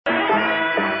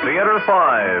Theater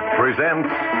 5 presents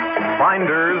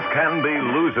Finders Can Be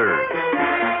Losers.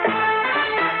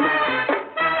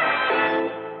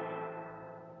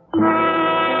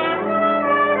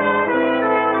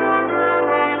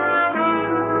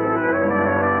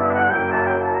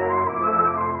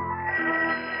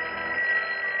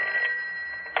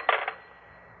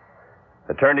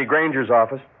 Attorney Granger's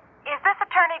office. Is this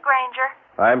Attorney Granger?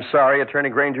 I'm sorry, Attorney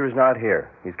Granger is not here.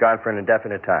 He's gone for an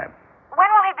indefinite time. When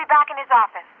will he be back in his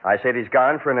office? I said he's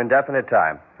gone for an indefinite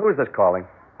time. Who is this calling?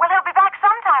 Well, he'll be back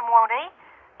sometime, won't he?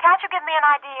 Can't you give me an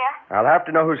idea? I'll have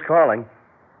to know who's calling.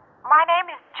 My name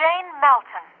is Jane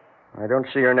Melton. I don't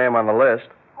see your name on the list.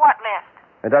 What list?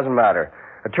 It doesn't matter.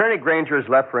 Attorney Granger has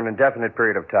left for an indefinite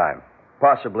period of time.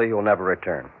 Possibly he'll never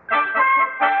return.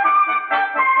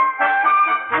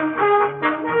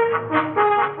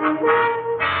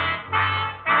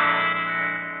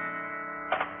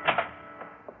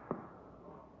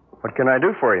 What can I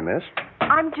do for you, miss?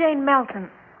 I'm Jane Melton.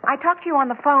 I talked to you on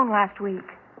the phone last week.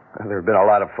 There have been a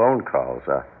lot of phone calls.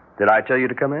 Did I tell you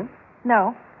to come in?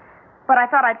 No, but I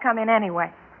thought I'd come in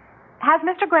anyway. Has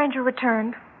Mr. Granger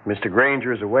returned? Mr.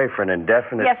 Granger is away for an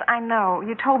indefinite... Yes, I know.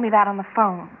 You told me that on the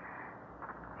phone.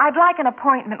 I'd like an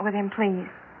appointment with him, please.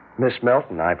 Miss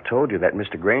Melton, I've told you that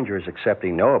Mr. Granger is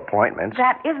accepting no appointments.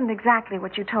 That isn't exactly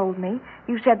what you told me.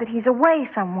 You said that he's away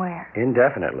somewhere.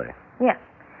 Indefinitely. Yes.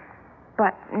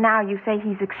 But now you say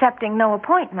he's accepting no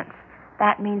appointments.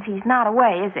 That means he's not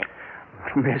away, is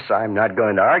he? Miss, I'm not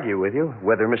going to argue with you.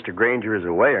 Whether Mr. Granger is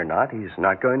away or not, he's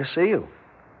not going to see you.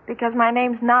 Because my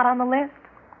name's not on the list?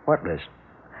 What list?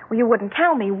 Well, you wouldn't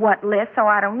tell me what list, so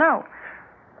I don't know.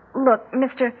 Look,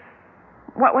 Mr...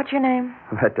 What's your name?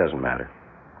 That doesn't matter.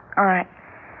 All right.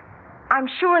 I'm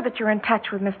sure that you're in touch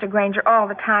with Mr. Granger all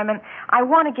the time, and I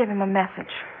want to give him a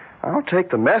message. I'll take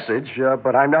the message,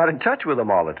 but I'm not in touch with him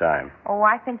all the time. Oh,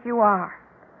 I think you are.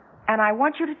 And I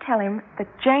want you to tell him that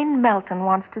Jane Melton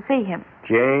wants to see him.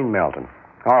 Jane Melton.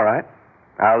 All right.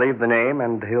 I'll leave the name,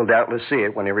 and he'll doubtless see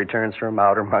it when he returns from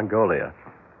outer Mongolia.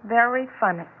 Very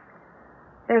funny.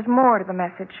 There's more to the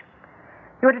message.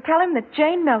 You're to tell him that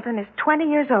Jane Melton is 20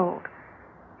 years old.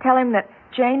 Tell him that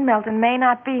Jane Melton may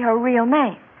not be her real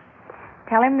name.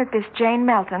 Tell him that this Jane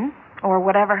Melton, or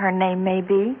whatever her name may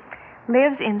be,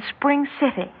 lives in Spring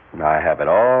City. I have it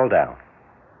all down.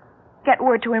 Get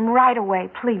word to him right away,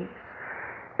 please.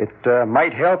 It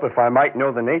might help if I might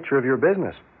know the nature of your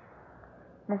business.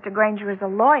 Mr. Granger is a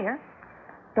lawyer.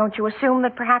 Don't you assume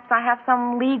that perhaps I have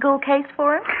some legal case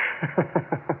for him?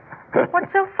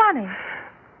 What's so funny?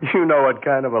 You know what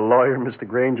kind of a lawyer Mr.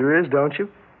 Granger is, don't you?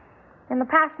 In the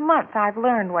past month, I've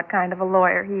learned what kind of a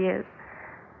lawyer he is.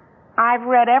 I've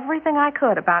read everything I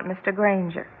could about Mr.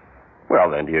 Granger. Well,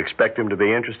 then, do you expect him to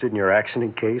be interested in your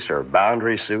accident case or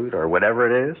boundary suit or whatever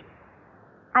it is?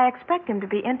 I expect him to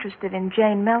be interested in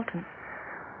Jane Melton.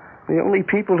 The only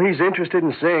people he's interested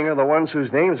in seeing are the ones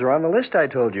whose names are on the list I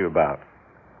told you about.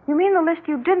 You mean the list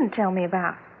you didn't tell me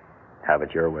about? Have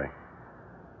it your way.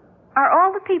 Are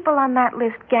all the people on that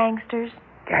list gangsters?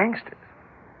 Gangsters?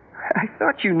 I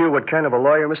thought you knew what kind of a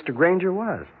lawyer Mr. Granger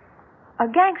was. A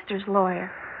gangster's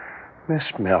lawyer. Miss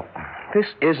Melton, this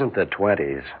isn't the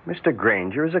 20s. Mr.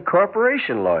 Granger is a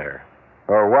corporation lawyer.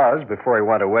 Or was before he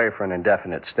went away for an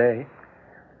indefinite stay.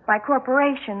 By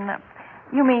corporation,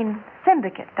 you mean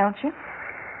syndicate, don't you?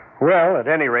 Well, at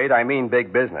any rate, I mean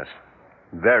big business.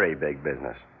 Very big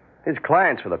business. His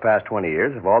clients for the past 20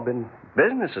 years have all been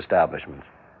business establishments.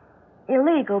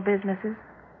 Illegal businesses.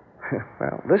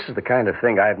 Well, this is the kind of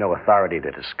thing I have no authority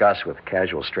to discuss with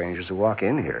casual strangers who walk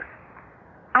in here.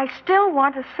 I still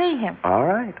want to see him. All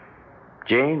right.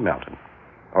 Jane Melton.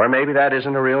 Or maybe that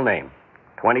isn't a real name.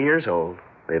 20 years old,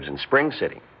 lives in Spring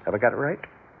City. Have I got it right?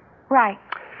 Right.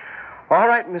 All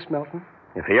right, Miss Melton.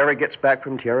 If he ever gets back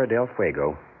from Tierra del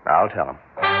Fuego, I'll tell him.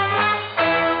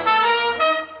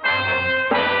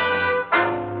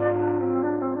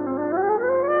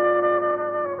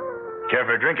 Care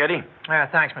for a drink, Eddie?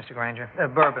 Thanks, Mr. Granger.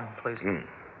 Bourbon, please.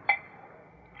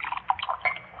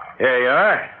 Here you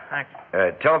are. Thanks.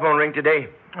 Telephone ring today?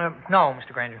 No,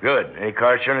 Mr. Granger. Good. Any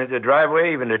cars turning into the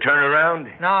driveway, even to turn around?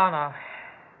 No.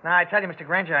 No, I tell you, Mr.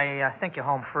 Granger, I think you're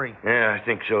home free. Yeah, I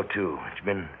think so, too. It's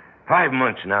been 5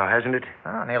 months now, hasn't it?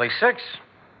 Oh, nearly 6.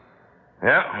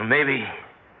 Yeah, well, maybe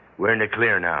we're in the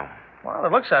clear now. Well,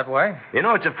 it looks that way. You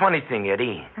know, it's a funny thing,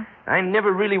 Eddie. I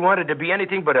never really wanted to be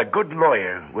anything but a good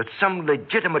lawyer with some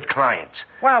legitimate clients.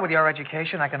 Well, with your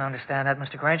education, I can understand that,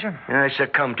 Mr. Granger. I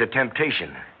succumbed to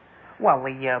temptation. Well,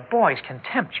 the boys can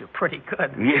tempt you pretty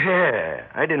good. Yeah,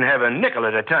 I didn't have a nickel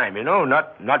at a time, you know.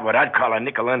 Not what I'd call a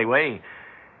nickel anyway.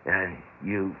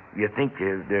 You think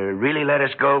they'll really let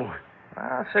us go?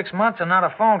 Well, 6 months and not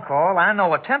a phone call, and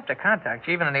no attempt to contact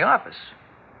you, even in the office.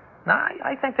 No,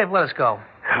 I think they've let us go.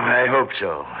 I hope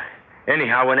so.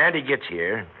 Anyhow, when Andy gets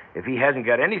here, if he hasn't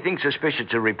got anything suspicious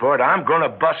to report, I'm going to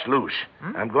bust loose.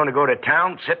 I'm going to go to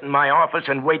town, sit in my office,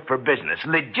 and wait for business.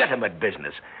 Legitimate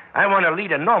business. I want to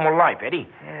lead a normal life, Eddie.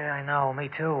 Yeah, I know. Me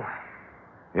too.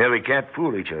 Yeah, we can't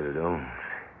fool each other, though.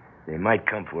 They might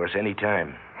come for us any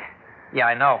time. Yeah,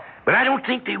 I know. But I don't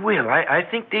think they will. I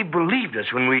think they believed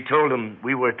us when we told them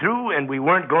we were through and we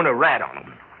weren't going to rat on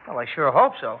them. Well, I sure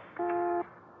hope so.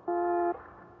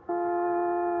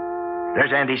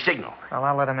 There's Andy's signal. Well,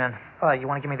 I'll let him in. You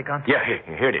want to give me the gun? Yeah,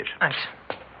 here it is. Thanks.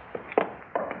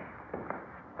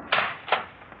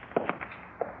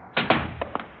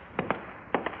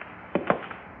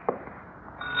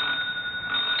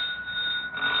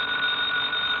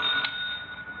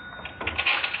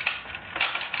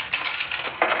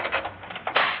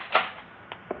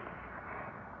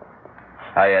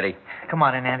 Hi, Eddie. Come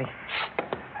on in, Andy.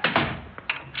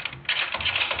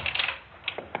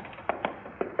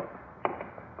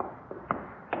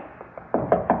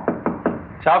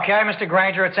 It's okay, Mr.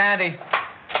 Granger. It's Andy.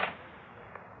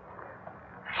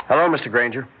 Hello, Mr.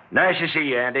 Granger. Nice to see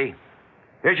you, Andy.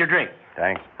 Here's your drink.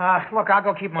 Thanks. Look, I'll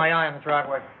go keep my eye on the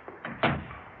driveway.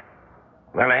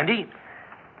 Well, Andy?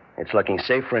 It's looking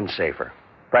safer and safer.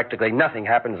 Practically nothing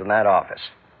happens in that office.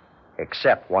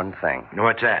 Except one thing.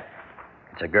 What's that?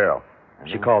 It's a girl.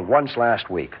 She called once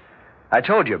last week. I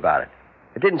told you about it.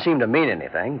 It didn't seem to mean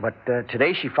anything, but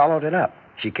today she followed it up.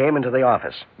 She came into the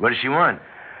office. What does she want?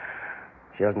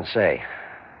 She doesn't say.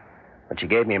 But she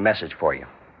gave me a message for you.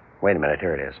 Wait a minute,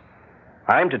 here it is.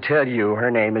 I'm to tell you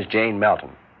her name is Jane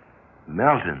Melton.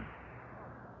 Melton?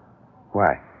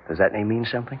 Why? Does that name mean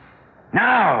something?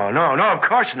 No, of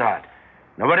course not.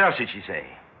 Now, what else did she say?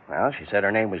 Well, she said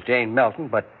her name was Jane Melton,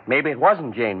 but maybe it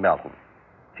wasn't Jane Melton.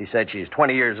 She said she's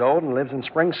 20 years old and lives in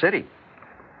Spring City.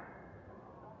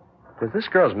 Does this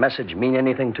girl's message mean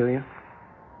anything to you?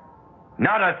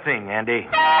 Not a thing, Andy.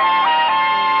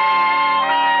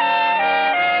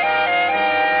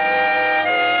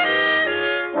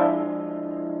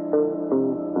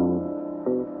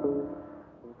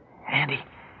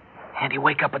 Andy,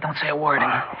 wake up, but don't say a word.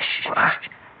 Shh.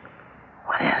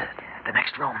 What is it? The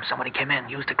next room. Somebody came in,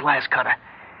 used a glass cutter.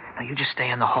 Now, you just stay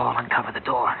in the hall and cover the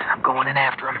door. I'm going in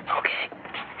after him. Okay.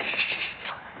 Shh.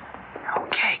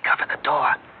 Okay, cover the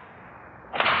door.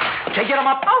 Okay, get him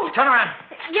up. Oh, turn around.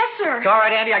 Yes, sir. It's all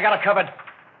right, Andy. I got it covered.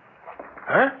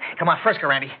 Huh? Come on, frisk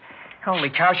her, Andy. Holy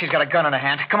cow, she's got a gun in her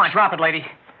hand. Come on, drop it, lady.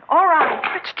 All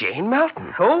right. It's Jane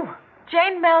Melton. Who?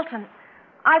 Jane Melton.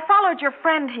 I followed your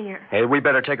friend here. Hey, we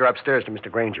better take her upstairs to Mr.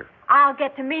 Granger. I'll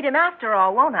get to meet him after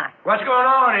all, won't I? What's going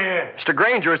on here? Mr.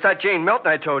 Granger, it's that Jane Melton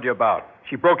I told you about.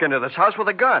 She broke into this house with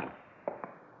a gun.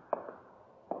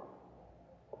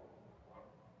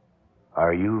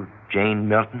 Are you Jane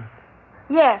Melton?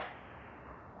 Yes.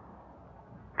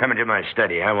 Come into my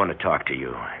study. I want to talk to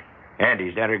you. Andy,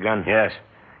 is that her gun? Yes.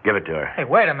 Give it to her. Hey,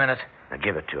 wait a minute. Now,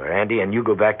 give it to her, Andy, and you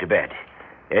go back to bed.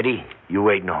 Eddie, you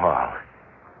wait in the hall.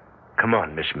 Come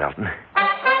on, Miss Melton.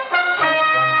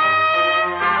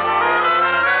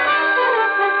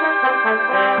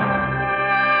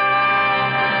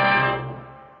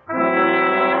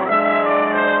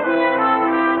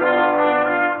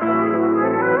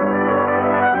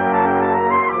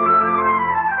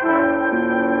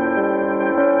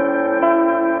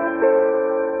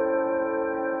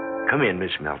 Come in,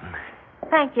 Miss Melton.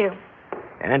 Thank you.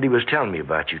 Andy was telling me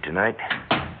about you tonight.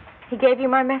 He gave you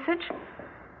my message?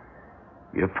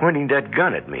 You're pointing that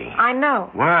gun at me. I know.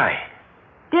 Why?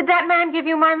 Did that man give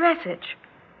you my message?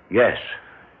 Yes.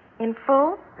 In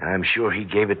full? I'm sure he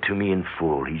gave it to me in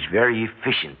full. He's very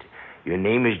efficient. Your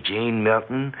name is Jane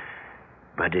Melton,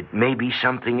 but it may be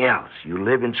something else. You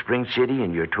live in Spring City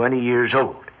and you're 20 years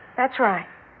old. That's right.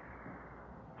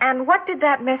 And what did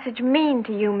that message mean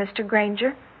to you, Mr.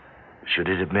 Granger? Should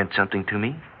it have meant something to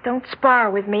me? Don't spar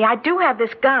with me. I do have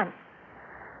this gun.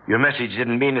 Your message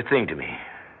didn't mean a thing to me.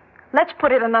 Let's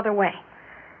put it another way.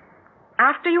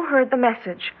 After you heard the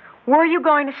message, were you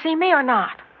going to see me or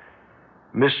not?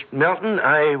 Miss Melton,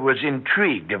 I was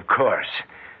intrigued, of course.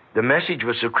 The message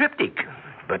was so cryptic,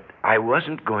 but I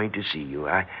wasn't going to see you.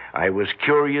 I was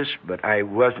curious, but I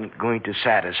wasn't going to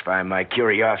satisfy my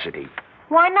curiosity.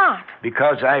 Why not?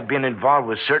 Because I've been involved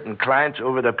with certain clients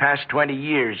over the past 20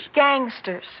 years.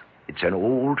 Gangsters. It's an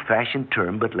old-fashioned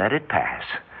term, but let it pass.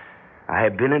 I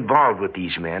have been involved with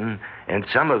these men, and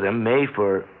some of them may,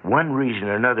 for one reason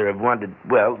or another, have wanted,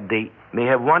 well, they may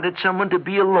have wanted someone to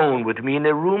be alone with me in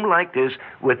a room like this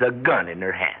with a gun in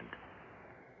their hand.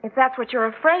 If that's what you're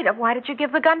afraid of, why did you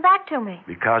give the gun back to me?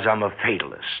 Because I'm a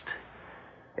fatalist.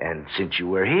 And since you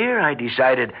were here, I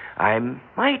decided I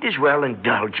might as well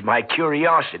indulge my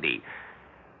curiosity.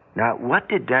 Now, what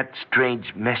did that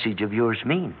strange message of yours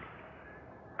mean?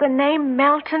 The name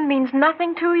Melton means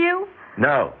nothing to you?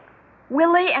 No.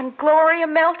 Willie and Gloria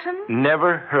Melton?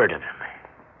 Never heard of him.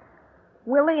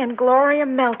 Willie and Gloria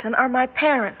Melton are my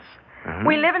parents. Mm-hmm.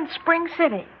 We live in Spring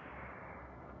City.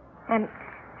 And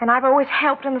I've always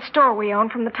helped in the store we own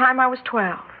from the time I was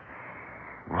 12.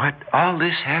 What all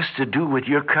this has to do with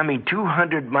your coming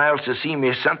 200 miles to see me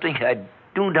is something I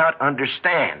do not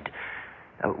understand.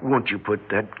 Won't you put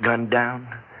that gun down?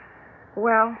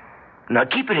 Well... Now,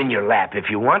 keep it in your lap if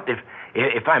you want.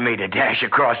 If I made a dash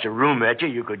across the room at you,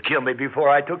 you could kill me before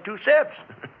I took 2 steps.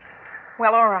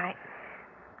 Well, all right.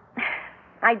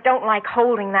 I don't like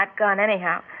holding that gun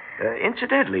anyhow.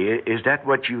 Incidentally, is that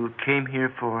what you came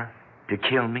here for? To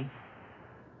kill me?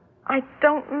 I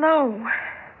don't know.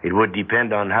 It would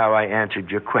depend on how I answered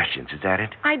your questions, is that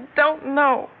it? I don't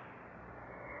know.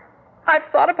 I've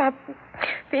thought about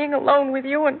being alone with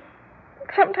you, and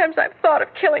sometimes I've thought of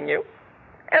killing you.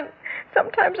 And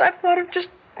sometimes I've thought of just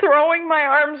throwing my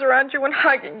arms around you and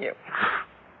hugging you.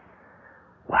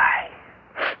 Why?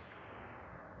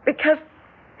 Because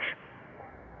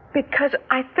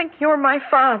I think you're my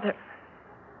father.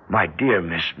 My dear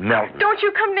Miss Melton. Don't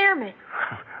you come near me.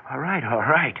 All right.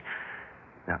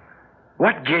 Now,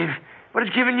 what has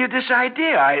given you this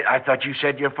idea? I thought you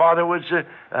said your father was,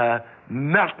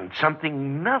 Melton,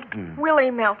 something Melton. Willie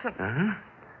Melton. Uh-huh.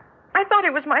 I thought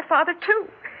it was my father, too.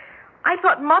 I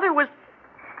thought Mother was...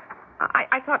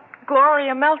 I thought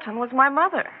Gloria Melton was my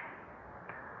mother.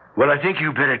 Well, I think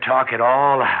you better talk it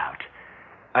all out.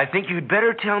 I think you'd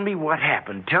better tell me what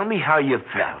happened. Tell me how you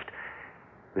felt.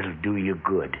 It'll do you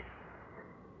good.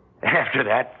 After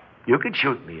that, you can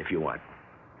shoot me if you want.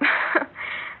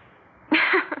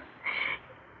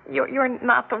 You're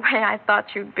not the way I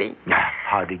thought you'd be.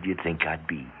 How did you think I'd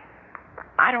be?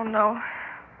 I don't know.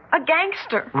 A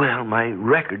gangster. Well, my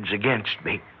record's against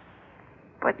me.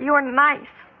 But you're nice.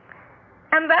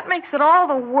 And that makes it all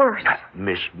the worse.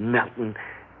 Miss Melton,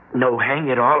 no, hang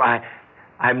it all.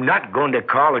 I'm not going to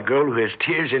call a girl who has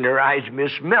tears in her eyes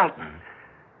Miss Melton.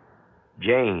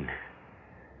 Jane,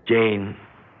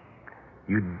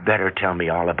 you'd better tell me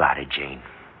all about it, Jane.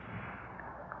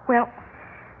 Well,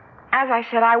 as I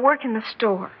said, I work in the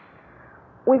store.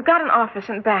 We've got an office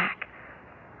in back.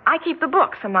 I keep the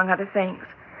books, among other things.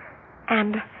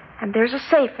 And there's a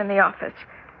safe in the office.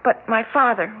 But my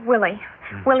father, Willie's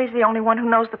the only one who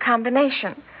knows the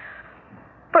combination.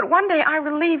 But one day I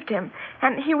relieved him,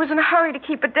 and he was in a hurry to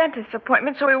keep a dentist's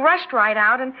appointment, so he rushed right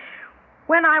out, and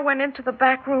when I went into the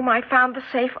back room, I found the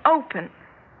safe open.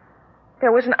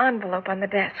 There was an envelope on the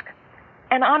desk.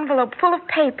 An envelope full of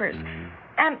papers.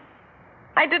 And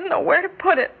I didn't know where to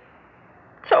put it.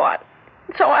 So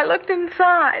I looked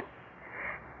inside.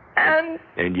 And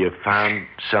you found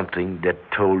something that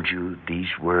told you these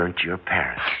weren't your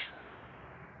parents.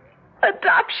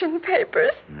 Adoption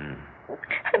papers.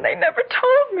 And they never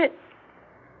told me.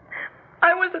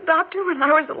 I was adopted when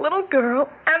I was a little girl,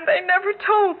 and they never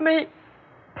told me.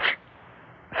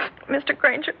 Mr.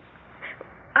 Granger,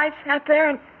 I sat there,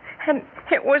 and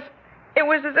it was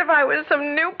as if I was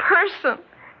some new person,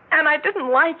 and I didn't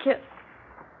like it.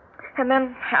 And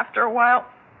then, after a while,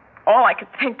 all I could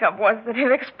think of was that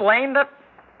it explained that...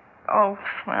 Oh,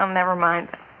 well, never mind.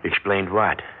 Explained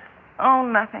what? Oh,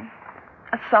 nothing.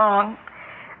 A song.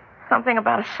 Something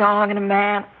about a song and a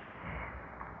man.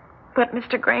 But,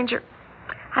 Mr. Granger,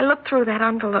 I looked through that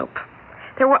envelope.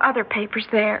 There were other papers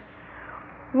there.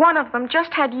 One of them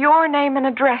just had your name and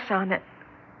address on it.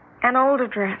 An old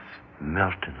address.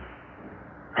 Melton.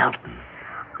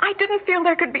 I didn't feel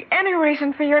there could be any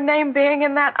reason for your name being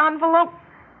in that envelope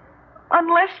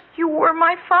unless you were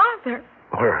my father.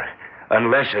 Or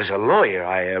unless, as a lawyer,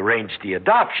 I arranged the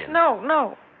adoption.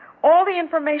 No. All the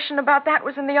information about that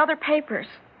was in the other papers.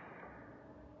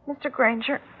 Mr.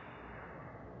 Granger,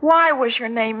 why was your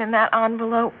name in that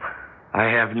envelope? I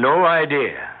have no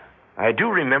idea. I do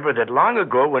remember that long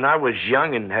ago, when I was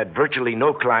young and had virtually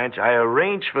no clients, I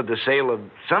arranged for the sale of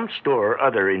some store or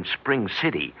other in Spring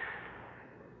City.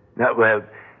 Now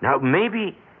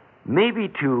maybe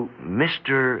to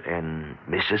Mr. and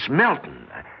Mrs. Melton.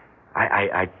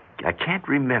 I can't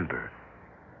remember.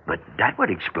 But that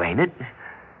would explain it.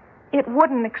 It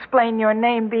wouldn't explain your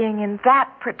name being in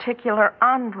that particular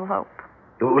envelope.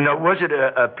 Now, was it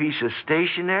a piece of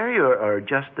stationery or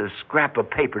just a scrap of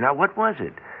paper? Now, what was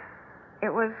it?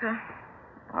 It was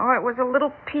a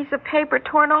little piece of paper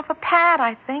torn off a pad,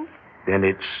 I think. Then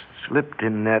it slipped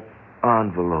in that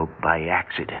envelope by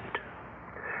accident.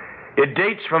 It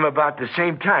dates from about the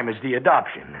same time as the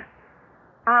adoption.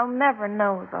 I'll never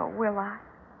know, though, will I?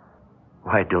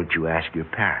 Why don't you ask your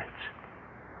parents?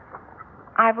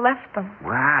 I've left them.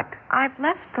 What? I've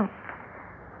left them.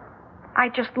 I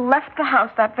just left the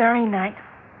house that very night.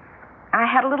 I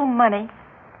had a little money.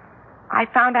 I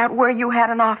found out where you had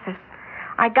an office.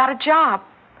 I got a job.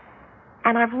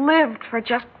 And I've lived for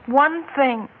just one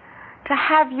thing, to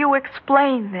have you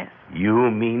explain this.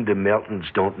 You mean the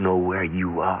Meltons don't know where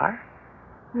you are?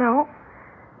 No.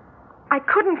 I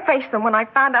couldn't face them when I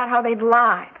found out how they'd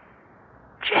lied.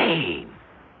 Jane,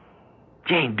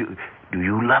 do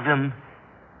you love him?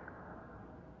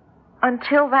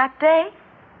 Until that day?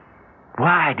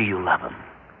 Why do you love him?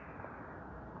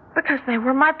 Because they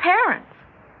were my parents.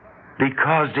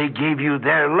 Because they gave you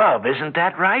their love, isn't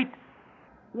that right?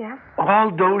 Yes. All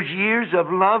those years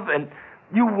of love, and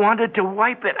you wanted to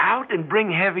wipe it out and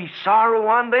bring heavy sorrow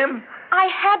on them? I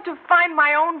had to find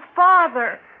my own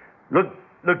father.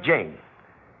 Look, Jane.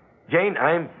 Jane,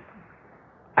 I'm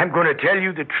going to tell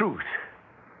you the truth.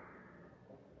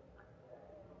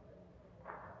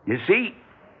 You see,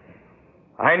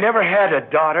 I never had a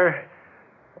daughter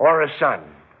or a son.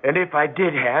 And if I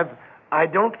did have, I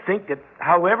don't think that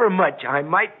however much I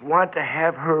might want to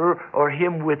have her or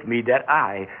him with me, that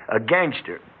I, a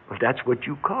gangster, if that's what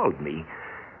you called me,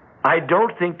 I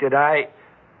don't think that I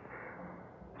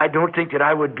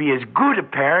would be as good a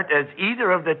parent as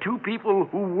either of the two people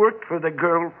who worked for the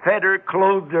girl, fed her,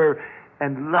 clothed her,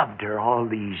 and loved her all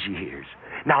these years.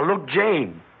 Now, look,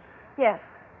 Jane. Yes.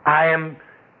 I am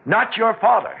not your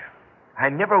father. I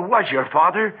never was your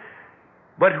father.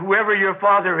 But whoever your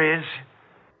father is,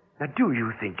 now, do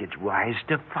you think it's wise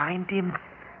to find him?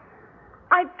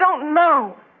 I don't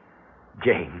know.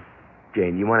 Jane,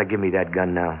 you want to give me that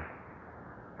gun now?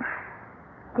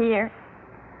 Here.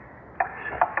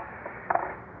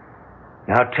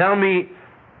 Now, tell me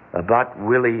about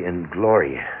Willie and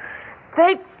Gloria.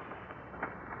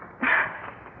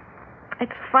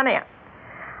 It's funny.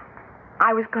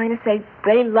 I was going to say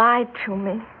they lied to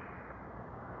me.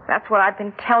 That's what I've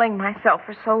been telling myself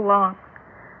for so long.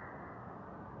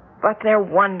 But they're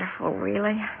wonderful,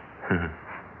 really.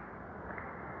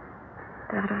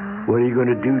 What are you going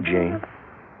to do, Jane?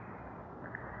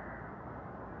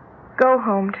 Go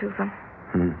home to them.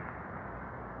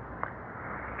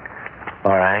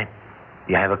 All right.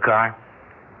 You have a car?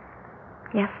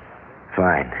 Yes.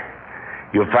 Fine.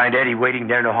 You'll find Eddie waiting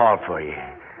there in the hall for you.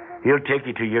 He'll take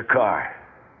you to your car.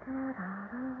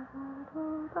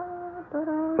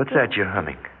 What's that you're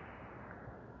humming?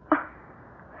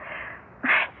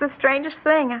 It's the strangest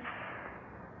thing.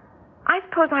 I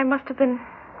suppose I must have been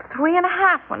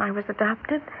 3.5 when I was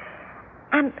adopted.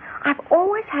 And I've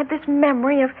always had this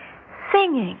memory of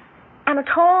singing and a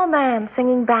tall man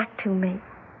singing back to me.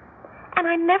 And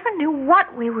I never knew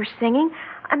what we were singing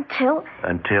until...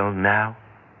 Until now?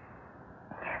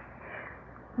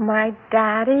 My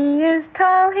daddy is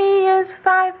tall, he is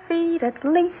 5 feet at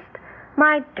least.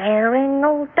 My daring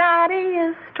old daddy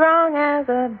is strong as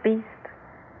a beast.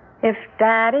 If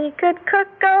daddy could cook,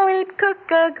 oh, he'd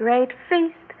cook a great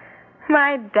feast.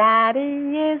 My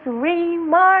daddy is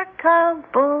remarkable.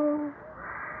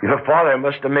 Your father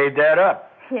must have made that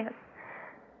up. Yes.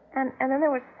 And then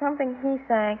there was something he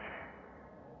sang.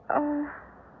 Oh,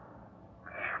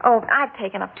 I've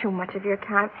taken up too much of your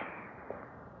time.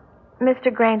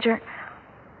 Mr. Granger,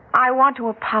 I want to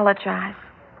apologize.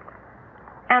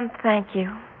 And thank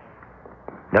you.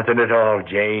 Nothing at all,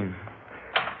 Jane.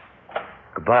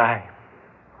 Goodbye.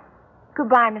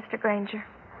 Goodbye, Mr. Granger.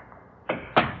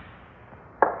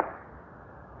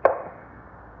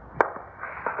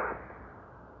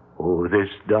 Oh, this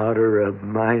daughter of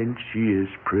mine, she is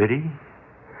pretty.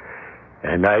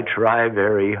 And I try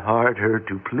very hard her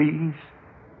to please.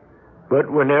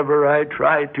 But whenever I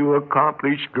try to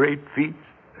accomplish great feats,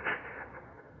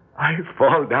 I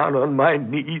fall down on my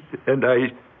knees and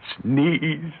I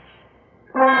sneeze.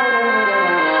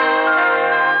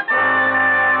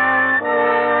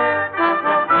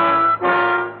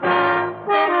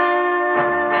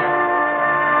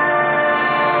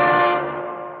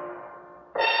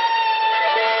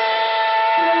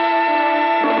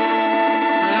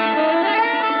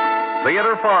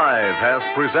 Theater 5 has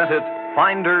presented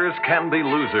Finders Can Be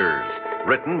Losers,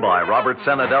 written by Robert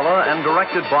Senadella and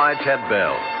directed by Ted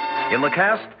Bell. In the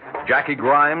cast, Jackie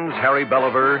Grimes, Harry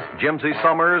Belliver, Jimsy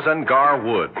Summers, and Gar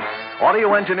Woods.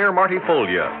 Audio engineer Marty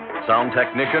Folia. Sound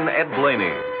technician Ed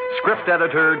Blaney. Script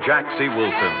editor Jack C.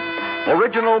 Wilson.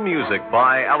 Original music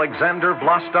by Alexander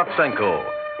Vlastotsenko.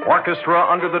 Orchestra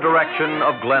under the direction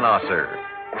of Glenn Osser.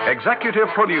 Executive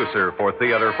producer for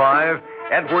Theater 5,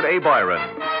 Edward A.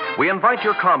 Byron. We invite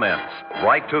your comments.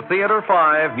 Write to Theater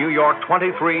 5, New York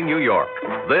 23, New York.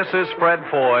 This is Fred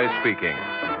Foy speaking.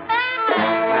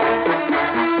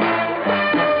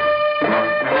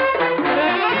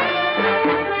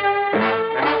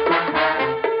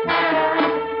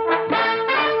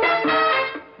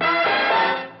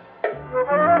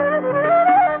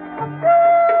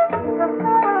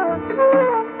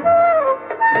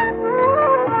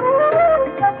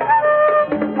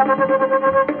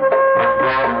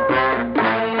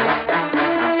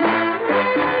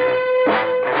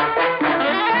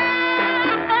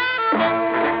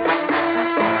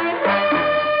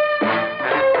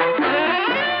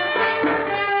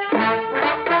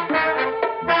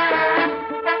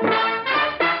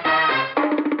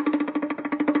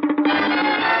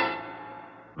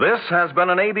 This has been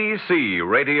an ABC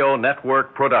Radio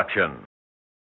Network production.